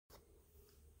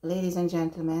Ladies and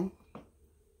gentlemen,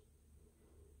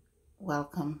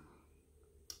 welcome.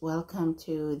 Welcome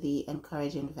to the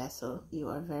Encouraging Vessel. You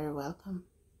are very welcome.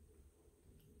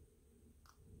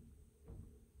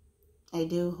 I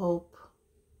do hope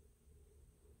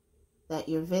that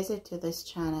your visit to this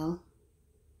channel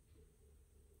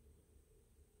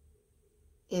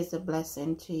is a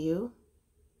blessing to you,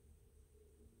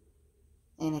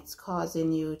 and it's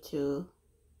causing you to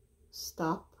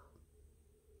stop,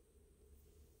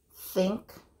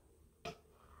 think,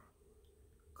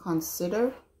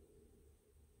 consider,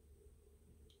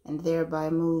 and thereby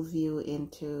move you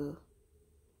into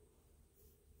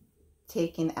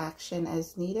taking action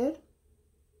as needed.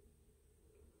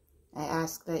 I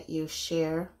ask that you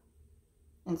share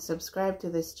and subscribe to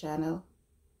this channel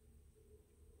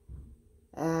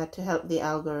to help the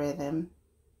algorithm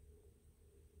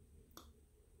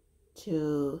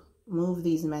to move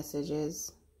these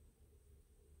messages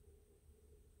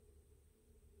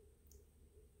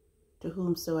to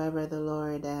whomsoever the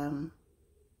Lord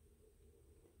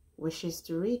wishes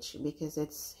to reach, because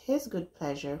it's His good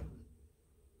pleasure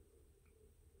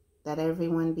that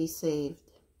everyone be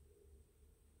saved.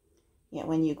 Yet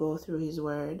when you go through His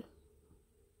word,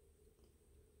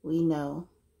 we know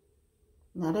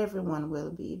not everyone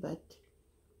will be, but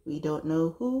we don't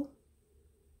know who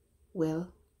will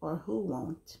or who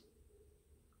won't.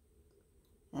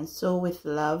 And so with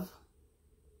love,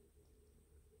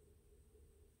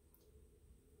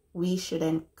 we should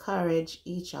encourage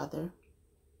each other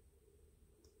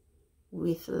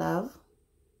with love,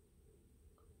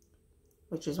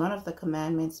 which is one of the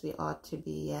commandments we ought to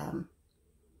be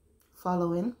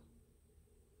following.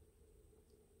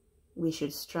 We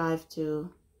should strive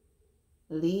to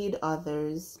lead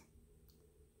others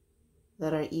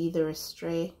that are either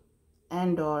astray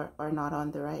and or are not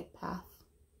on the right path.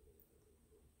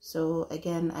 So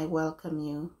again, I welcome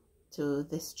you to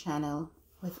this channel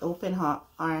with open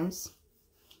arms.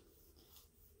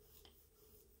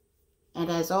 And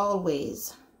as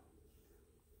always,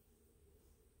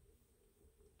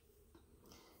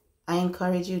 I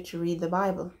encourage you to read the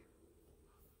Bible,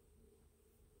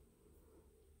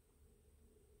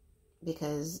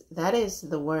 because that is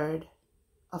the word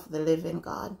of the living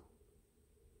God.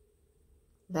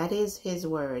 That is His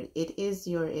word. It is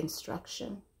your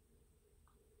instruction.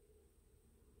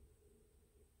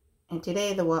 And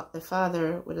today the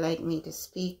Father would like me to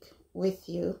speak with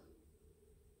you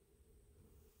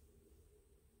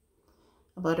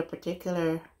about a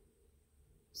particular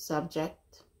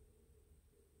subject.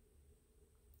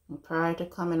 And prior to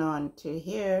coming on to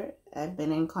here, I've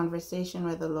been in conversation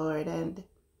with the Lord, and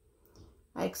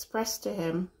I expressed to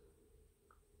Him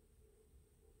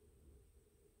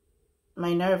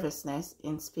my nervousness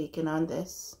in speaking on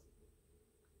this.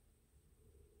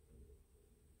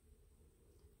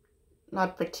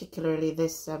 Not particularly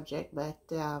this subject, but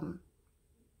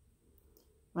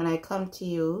when I come to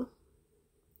you,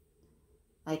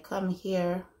 I come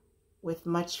here with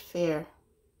much fear,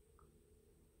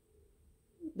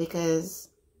 because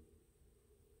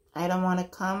I don't want to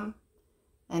come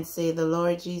and say the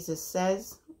Lord Jesus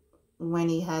says when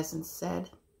He hasn't said,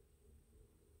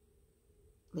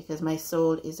 because my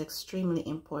soul is extremely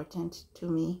important to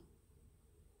me.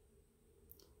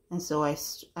 And so I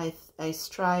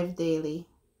strive daily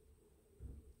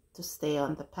to stay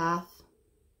on the path.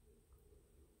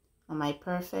 Am I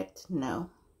perfect? No.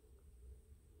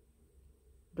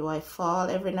 Do I fall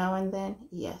every now and then?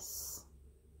 Yes.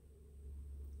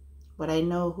 But I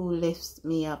know who lifts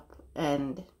me up,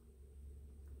 and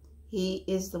He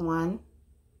is the one,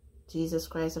 Jesus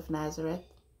Christ of Nazareth,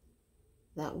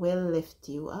 that will lift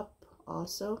you up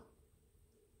also.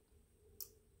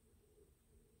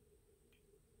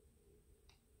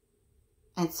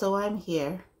 And so I'm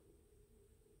here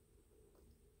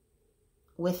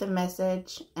with a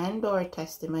message and or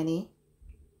testimony,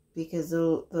 because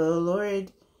the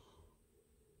Lord,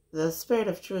 the Spirit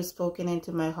of truth spoken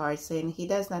into my heart, saying He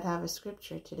does not have a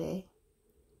scripture today.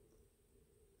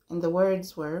 And the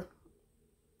words were,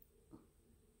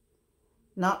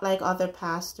 not like other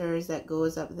pastors that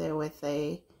goes up there with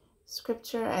a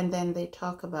scripture and then they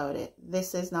talk about it.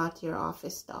 This is not your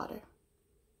office, daughter.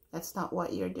 That's not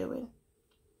what you're doing.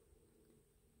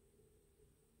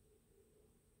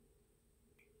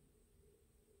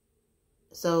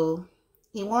 So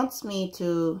He wants me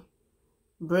to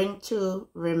bring to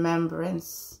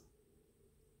remembrance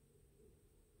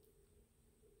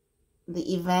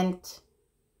the event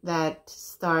that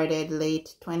started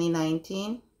late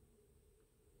 2019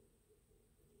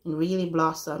 and really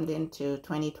blossomed into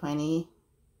 2020.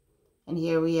 And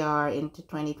here we are into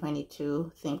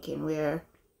 2022, thinking we're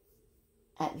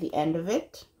at the end of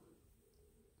it,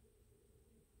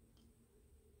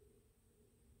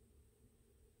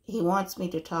 he wants me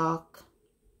to talk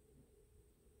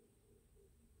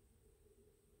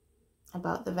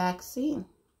about the vaccine.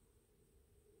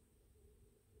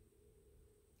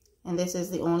 And this is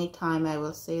the only time I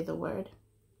will say the word.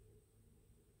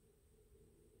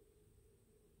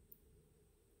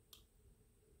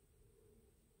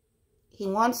 He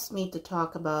wants me to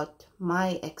talk about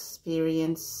my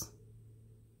experience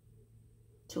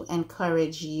to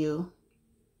encourage you.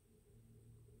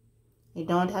 I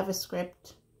don't have a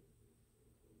script.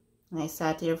 And I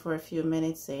sat here for a few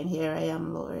minutes saying, here I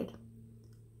am, Lord.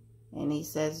 And he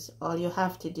says, all you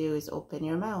have to do is open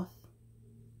your mouth.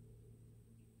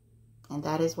 And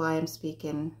that is why I'm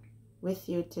speaking with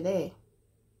you today.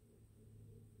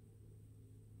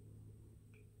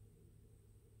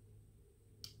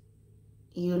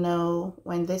 You know,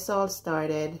 when this all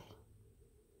started,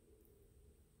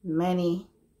 many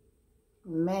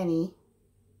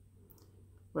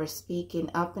were speaking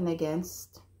up and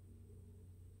against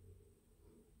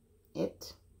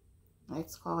it.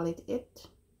 Let's call it it.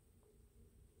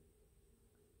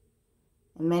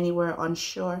 And many were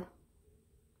unsure.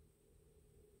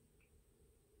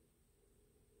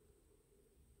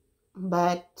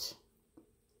 But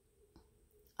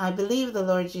I believe the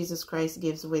Lord Jesus Christ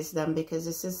gives wisdom, because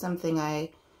this is something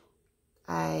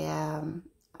I'm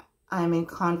in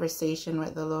conversation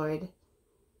with the Lord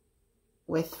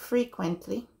with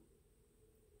frequently.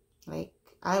 Like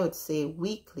I would say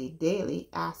weekly, daily,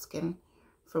 asking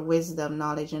for wisdom,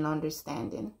 knowledge, and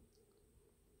understanding.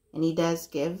 And he does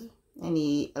give, and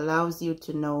he allows you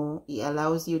to know, he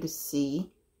allows you to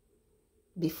see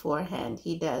beforehand.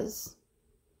 He does.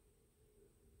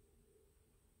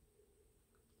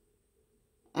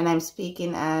 And I'm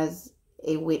speaking as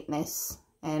a witness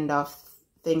and of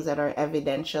things that are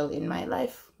evidential in my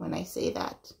life when I say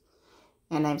that.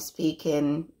 And I'm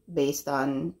speaking based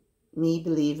on me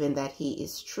believing that he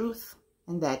is truth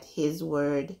and that his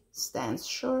word stands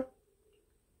sure.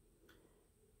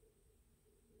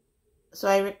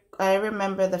 So I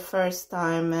remember the first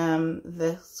time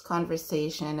this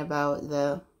conversation about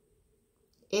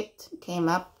it came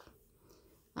up.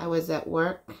 I was at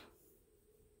work.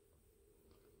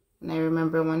 And I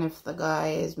remember one of the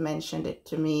guys mentioned it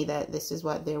to me that this is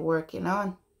what they're working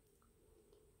on.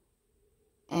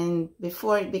 And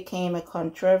before it became a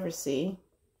controversy,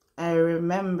 I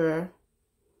remember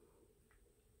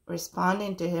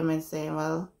responding to him and saying,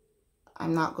 well,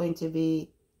 I'm not going to be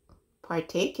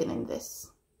partaking in this.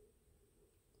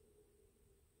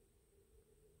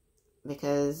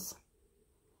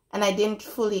 And I didn't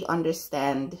fully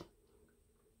understand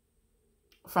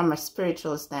from a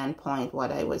spiritual standpoint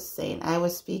what I was saying. I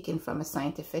was speaking from a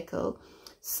scientific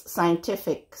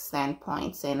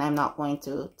standpoint, saying I'm not going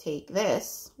to take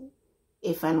this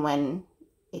if and when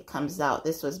it comes out.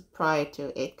 This was prior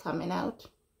to it coming out.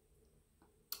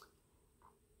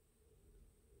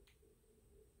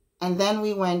 And then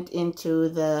we went into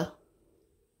the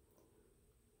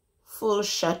full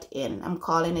shut-in. I'm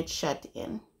calling it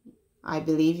shut-in. I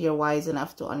believe you're wise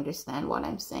enough to understand what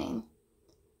I'm saying.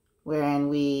 Wherein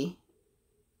we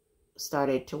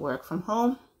started to work from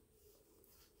home.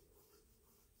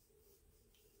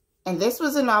 And this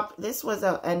was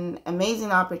an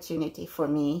amazing opportunity for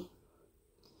me,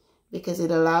 because it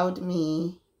allowed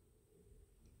me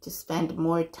to spend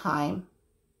more time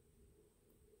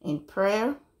in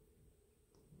prayer,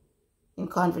 in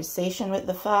conversation with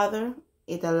the Father.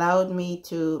 It allowed me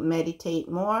to meditate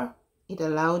more. It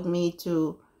allowed me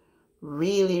to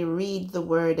really read the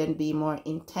word and be more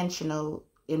intentional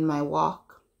in my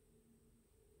walk.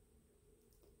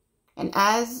 And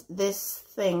as this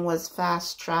thing was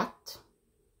fast-tracked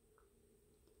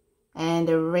and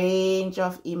a range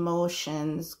of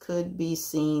emotions could be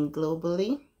seen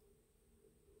globally,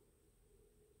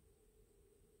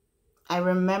 I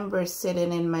remember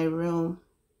sitting in my room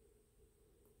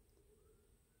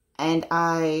and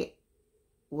I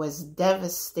was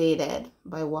devastated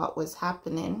by what was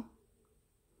happening.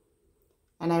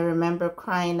 And I remember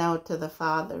crying out to the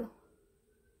Father.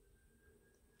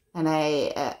 And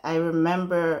I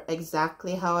remember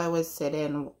exactly how I was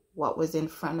sitting, what was in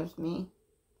front of me.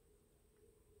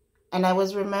 And I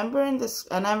was remembering this,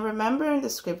 and I'm remembering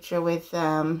the scripture with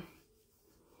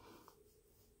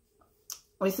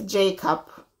Jacob,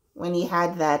 when he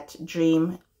had that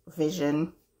dream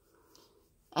vision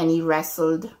and he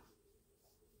wrestled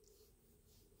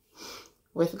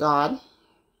with God.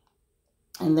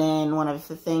 And then one of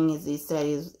the things he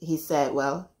said,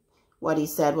 what he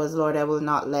said was, Lord, I will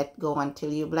not let go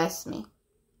until you bless me.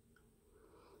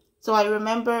 So I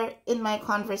remember in my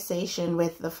conversation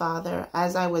with the Father,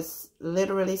 as I was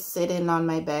literally sitting on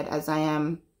my bed, as I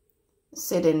am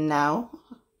sitting now,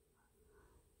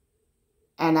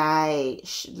 and I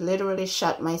literally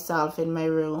shut myself in my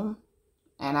room,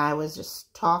 and I was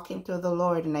just talking to the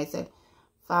Lord, and I said,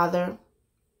 Father,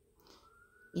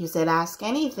 you said ask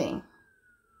anything.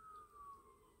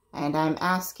 And I'm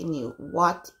asking you,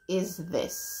 what is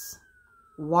this?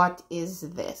 What is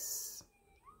this?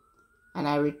 And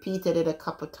I repeated it a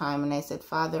couple times, and I said,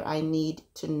 Father, I need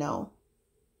to know.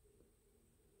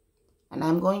 And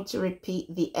I'm going to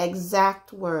repeat the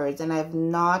exact words, and I've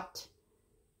not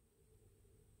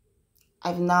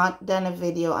done a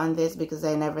video on this because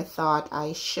I never thought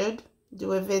I should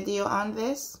do a video on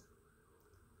this.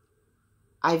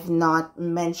 I've not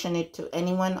mentioned it to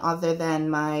anyone other than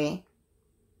my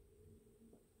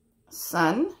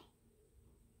son.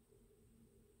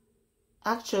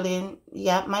 Actually,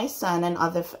 yeah, my son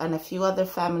and a few other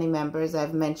family members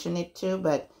I've mentioned it to,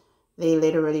 but they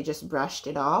literally just brushed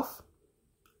it off.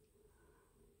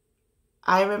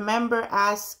 I remember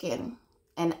asking,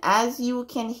 and as you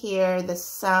can hear the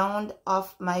sound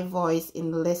of my voice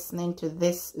in listening to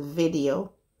this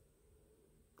video,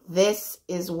 this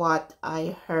is what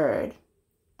I heard.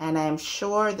 And I'm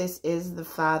sure this is the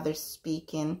Father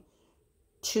speaking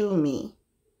to me.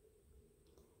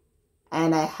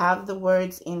 And I have the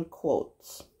words in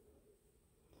quotes.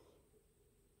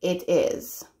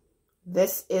 This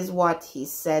is what he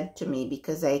said to me,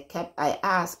 because I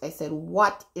asked, I said,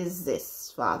 what is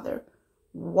this, Father?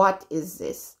 What is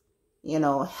this? You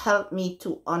know, help me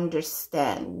to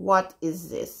understand. What is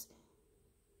this?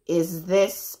 Is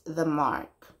this the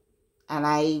mark? And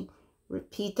I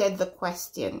repeated the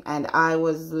question, and I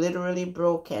was literally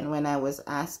broken when I was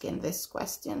asking this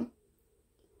question.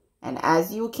 And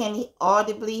as you can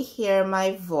audibly hear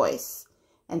my voice,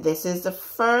 and this is the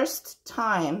first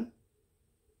time,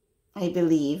 I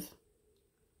believe,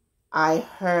 I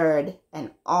heard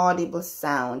an audible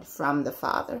sound from the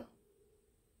Father.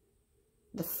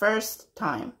 The first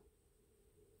time.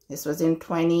 This was in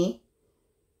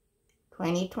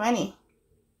 2020.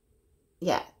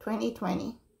 Yeah,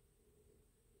 2020.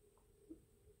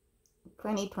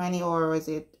 2020, or was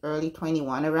it early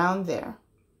 21, around there.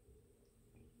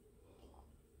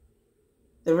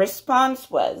 The response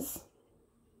was,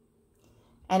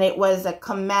 and it was a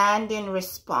commanding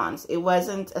response. It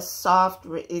wasn't a soft,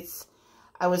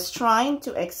 I was trying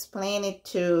to explain it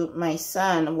to my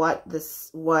son what the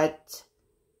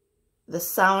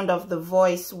sound of the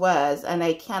voice was, and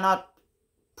I cannot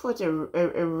put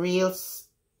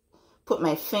put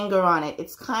my finger on it.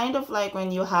 It's kind of like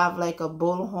when you have like a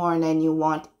bullhorn and you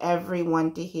want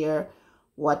everyone to hear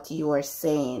what you are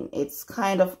saying. It's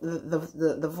kind of,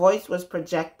 the voice was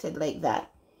projected like that.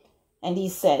 And he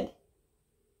said,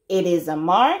 it is a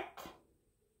mark,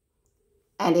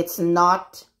 and it's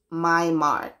not my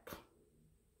mark.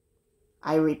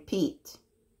 I repeat,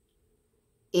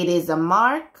 it is a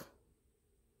mark,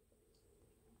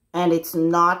 and it's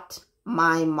not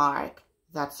my mark.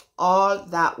 That's all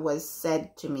that was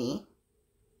said to me,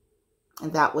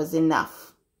 and that was enough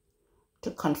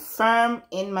to confirm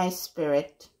in my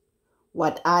spirit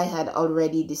what I had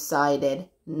already decided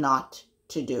not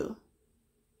to do.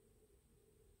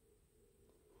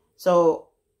 So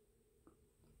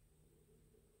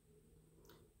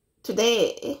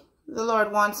today, the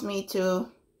Lord wants me to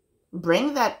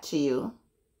bring that to you.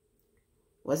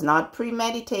 It was not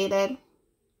premeditated,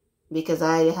 because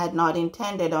I had not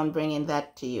intended on bringing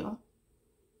that to you.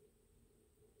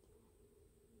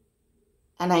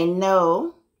 And I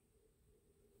know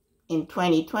in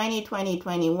 2020,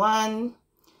 2021,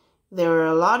 there were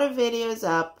a lot of videos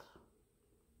up,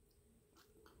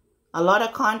 a lot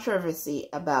of controversy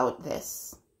about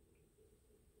this.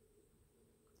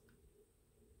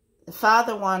 The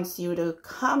Father wants you to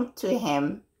come to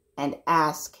him and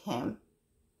ask him.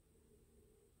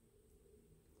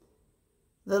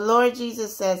 The Lord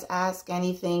Jesus says, ask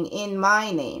anything in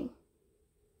my name.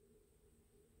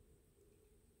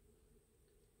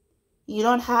 You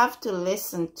don't have to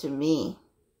listen to me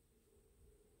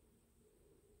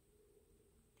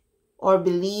or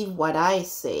believe what I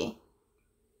say.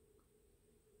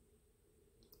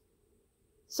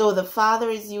 So the Father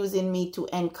is using me to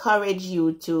encourage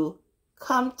you to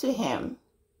come to him.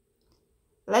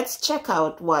 Let's check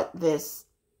out what this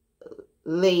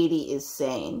lady is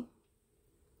saying.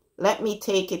 Let me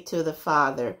take it to the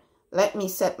Father. Let me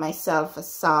set myself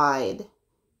aside.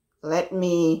 Let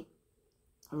me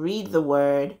read the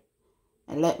word,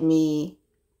 and let me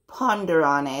ponder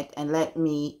on it, and let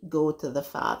me go to the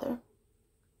Father.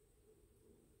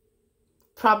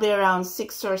 probably around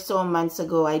 6 or so months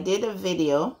ago, I did a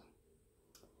video.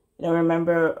 I don't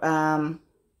remember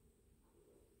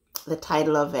the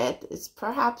title of it. It's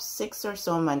perhaps 6 or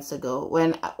so months ago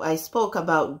when I spoke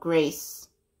about grace.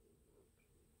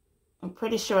 I'm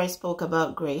pretty sure I spoke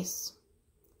about grace.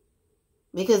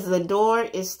 Because the door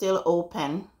is still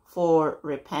open for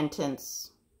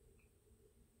repentance.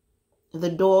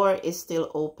 The door is still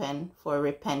open for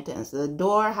repentance. The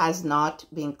door has not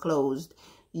been closed.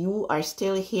 You are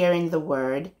still hearing the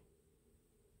word.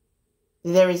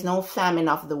 There is no famine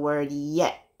of the word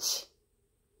yet.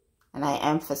 And I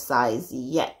emphasize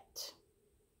yet.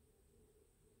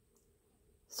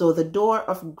 So the door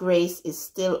of grace is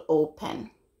still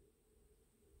open.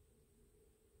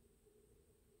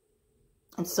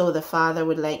 And so the Father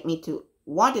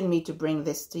wanted me to bring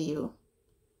this to you.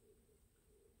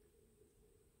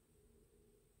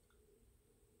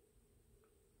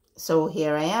 So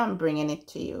here I am bringing it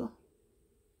to you.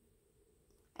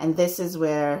 And this is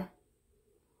where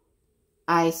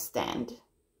I stand.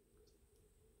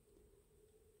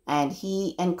 And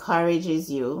He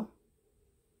encourages you.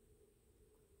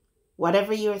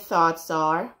 Whatever your thoughts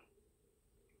are,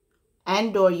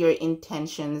 and or your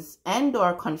intentions, and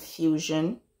or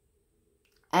confusion,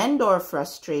 and or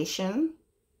frustration,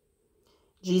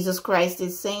 Jesus Christ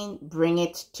is saying, bring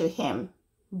it to Him.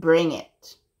 Bring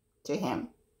it to Him.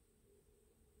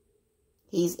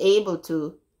 He's able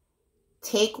to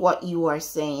take what you are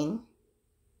saying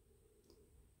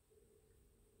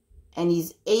and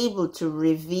He's able to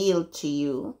reveal to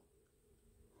you.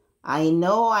 I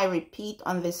know I repeat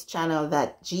on this channel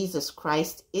that Jesus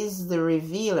Christ is the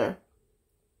revealer.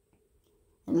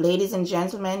 And ladies and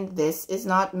gentlemen, this is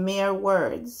not mere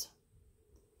words.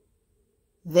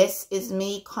 This is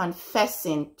me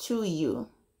confessing to you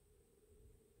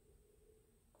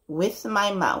with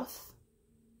my mouth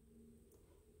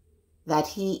that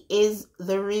He is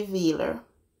the revealer.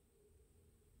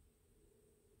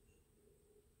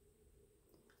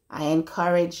 I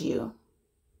encourage you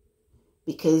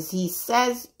because He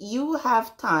says you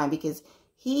have time, because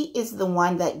He is the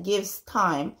one that gives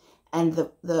time. And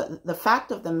the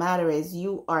fact of the matter is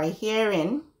you are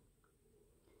hearing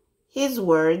His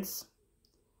words,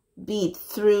 be it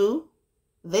through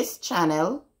this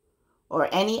channel or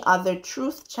any other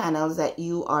truth channels that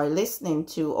you are listening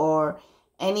to, or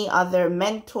any other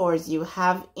mentors you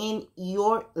have in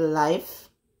your life.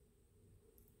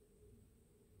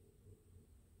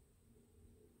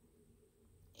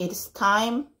 It's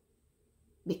time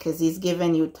because He's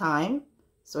given you time.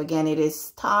 So again, it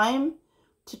is time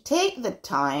to take the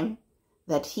time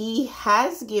that He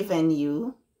has given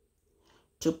you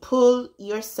to pull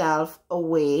yourself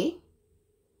away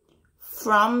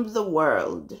from the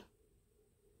world.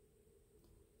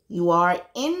 You are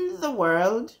in the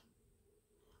world,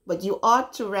 but you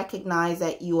ought to recognize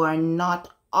that you are not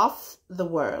of the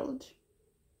world.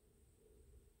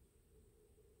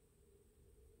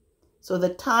 So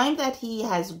the time that He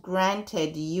has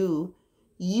granted you,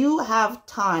 you have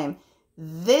time.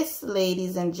 This,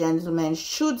 ladies and gentlemen,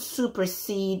 should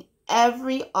supersede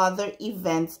every other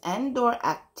events and or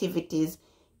activities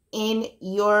in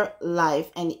your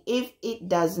life. And if it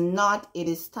does not, it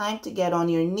is time to get on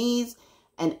your knees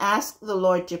and ask the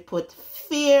Lord to put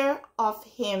fear of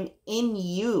Him in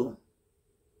you.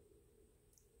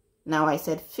 Now I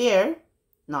said fear,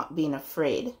 not being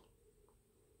afraid.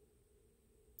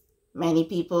 Many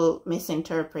people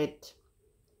misinterpret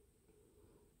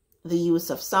the use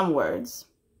of some words.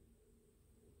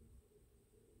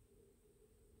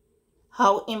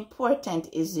 How important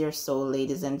is your soul,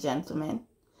 ladies and gentlemen?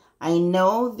 I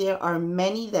know there are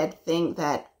many that think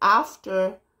that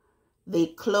after they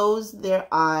close their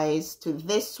eyes to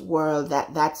this world,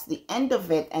 that's the end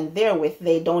of it, and therewith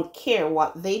they don't care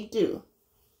what they do.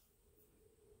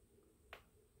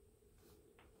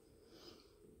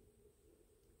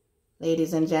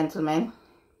 Ladies and gentlemen,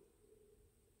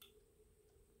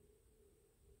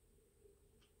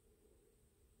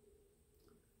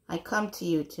 I come to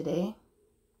you today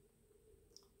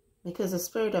because the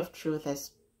Spirit of truth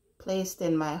has placed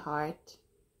in my heart,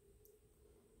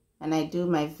 and I do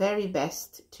my very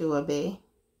best to obey.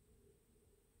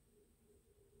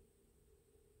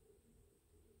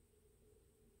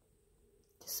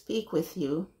 To speak with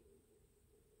you,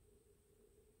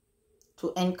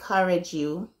 to encourage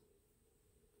you,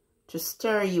 to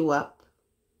stir you up,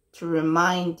 to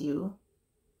remind you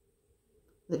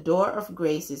the door of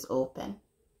grace is open,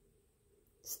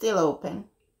 still open.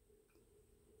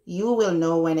 You will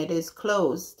know when it is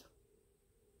closed.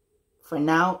 For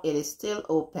now, it is still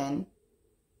open.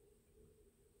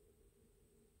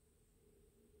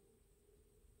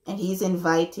 And he's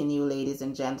inviting you, ladies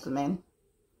and gentlemen.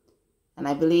 And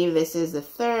I believe this is the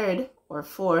third or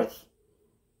fourth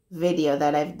video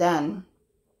that I've done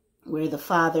where the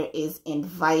Father is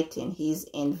inviting. He's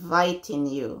inviting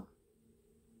you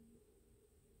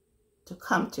to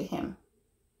come to him.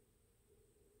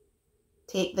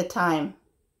 Take the time.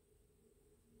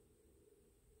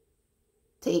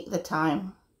 Take the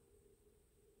time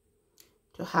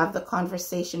to have the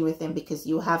conversation with him, because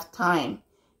you have time.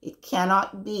 It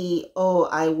cannot be, oh,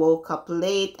 I woke up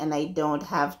late and I don't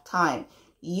have time.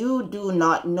 You do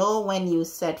not know when you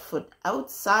set foot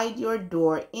outside your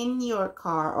door, in your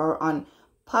car, or on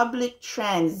public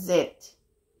transit.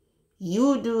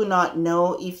 You do not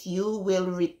know if you will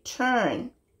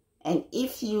return. And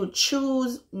if you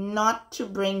choose not to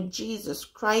bring Jesus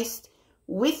Christ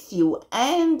with you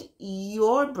and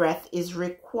your breath is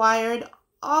required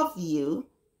of you,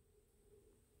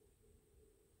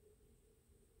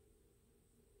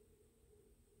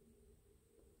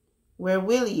 where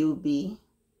will you be?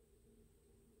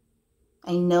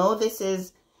 I know this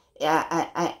is,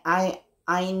 I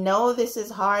know this is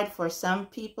hard for some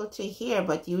people to hear,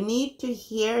 but you need to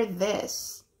hear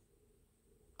this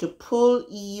to pull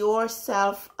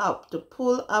yourself up, to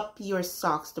pull up your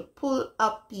socks, to pull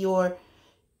up your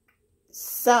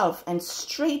self and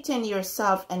straighten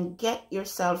yourself and get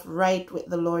yourself right with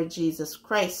the Lord Jesus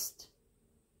Christ.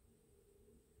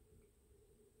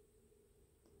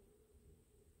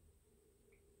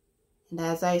 And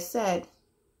as I said,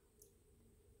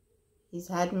 he's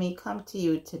had me come to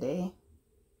you today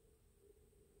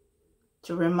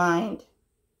to remind,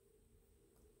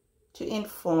 to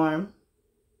inform,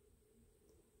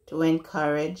 to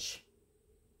encourage,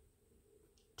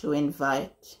 to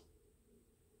invite.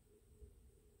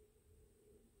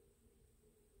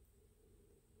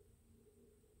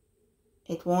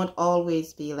 It won't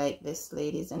always be like this,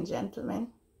 ladies and gentlemen.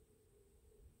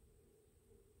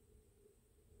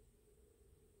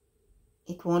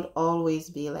 It won't always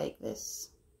be like this.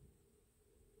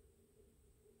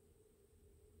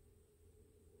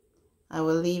 I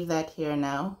will leave that here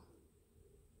now.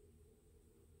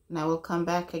 And I will come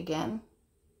back again,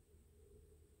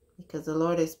 because the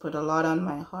Lord has put a lot on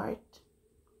my heart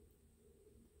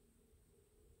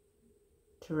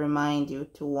to remind you,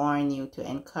 to warn you, to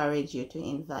encourage you, to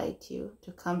invite you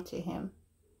to come to him.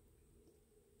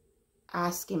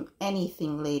 Ask him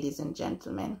anything, ladies and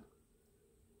gentlemen.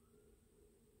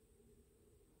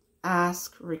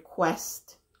 Ask,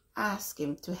 request, ask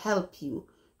him to help you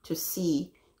to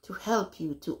see, to help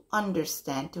you to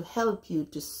understand, to help you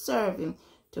to serve him,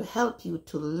 to help you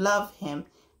to love him.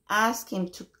 Ask him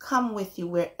to come with you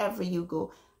wherever you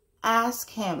go. Ask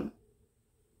him.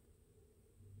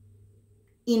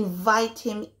 Invite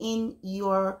him in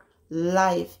your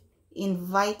life.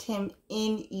 Invite him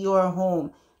in your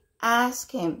home.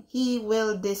 Ask him. He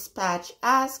will dispatch.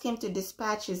 Ask him to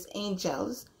dispatch his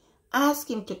angels. Ask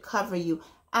him to cover you.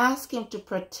 Ask him to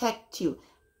protect you.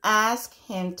 Ask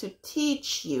him to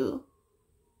teach you.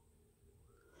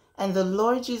 And the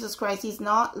Lord Jesus Christ, he's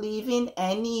not leaving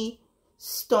any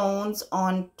stones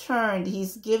unturned.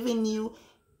 He's giving you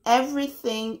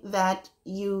everything that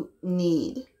you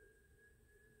need.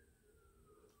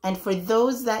 And for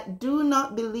those that do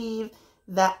not believe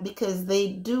that, because they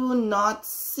do not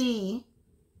see,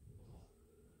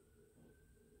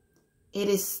 it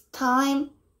is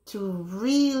time to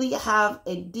really have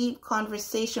a deep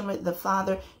conversation with the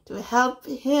Father to help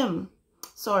him,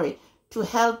 to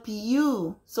help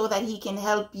you, so that he can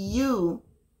help you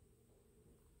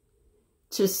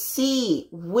to see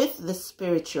with the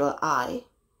spiritual eye.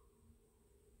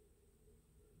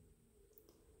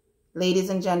 Ladies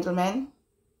and gentlemen,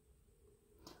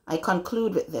 I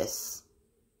conclude with this.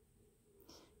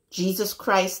 Jesus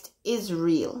Christ is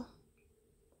real.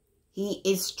 He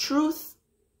is truth.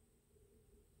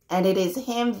 And it is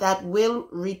him that will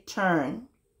return.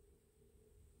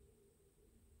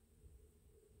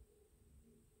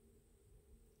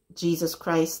 Jesus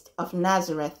Christ of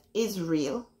Nazareth is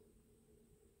real.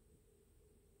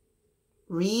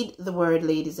 Read the word,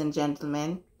 ladies and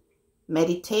gentlemen.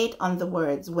 Meditate on the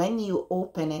words. When you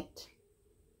open it,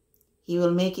 he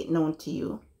will make it known to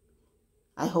you.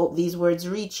 I hope these words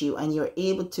reach you and you're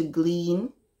able to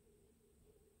glean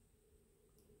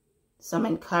some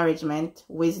encouragement,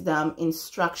 wisdom,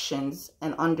 instructions,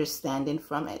 and understanding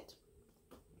from it.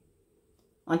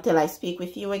 Until I speak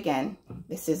with you again,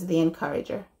 this is the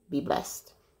Encourager. Be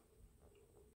blessed.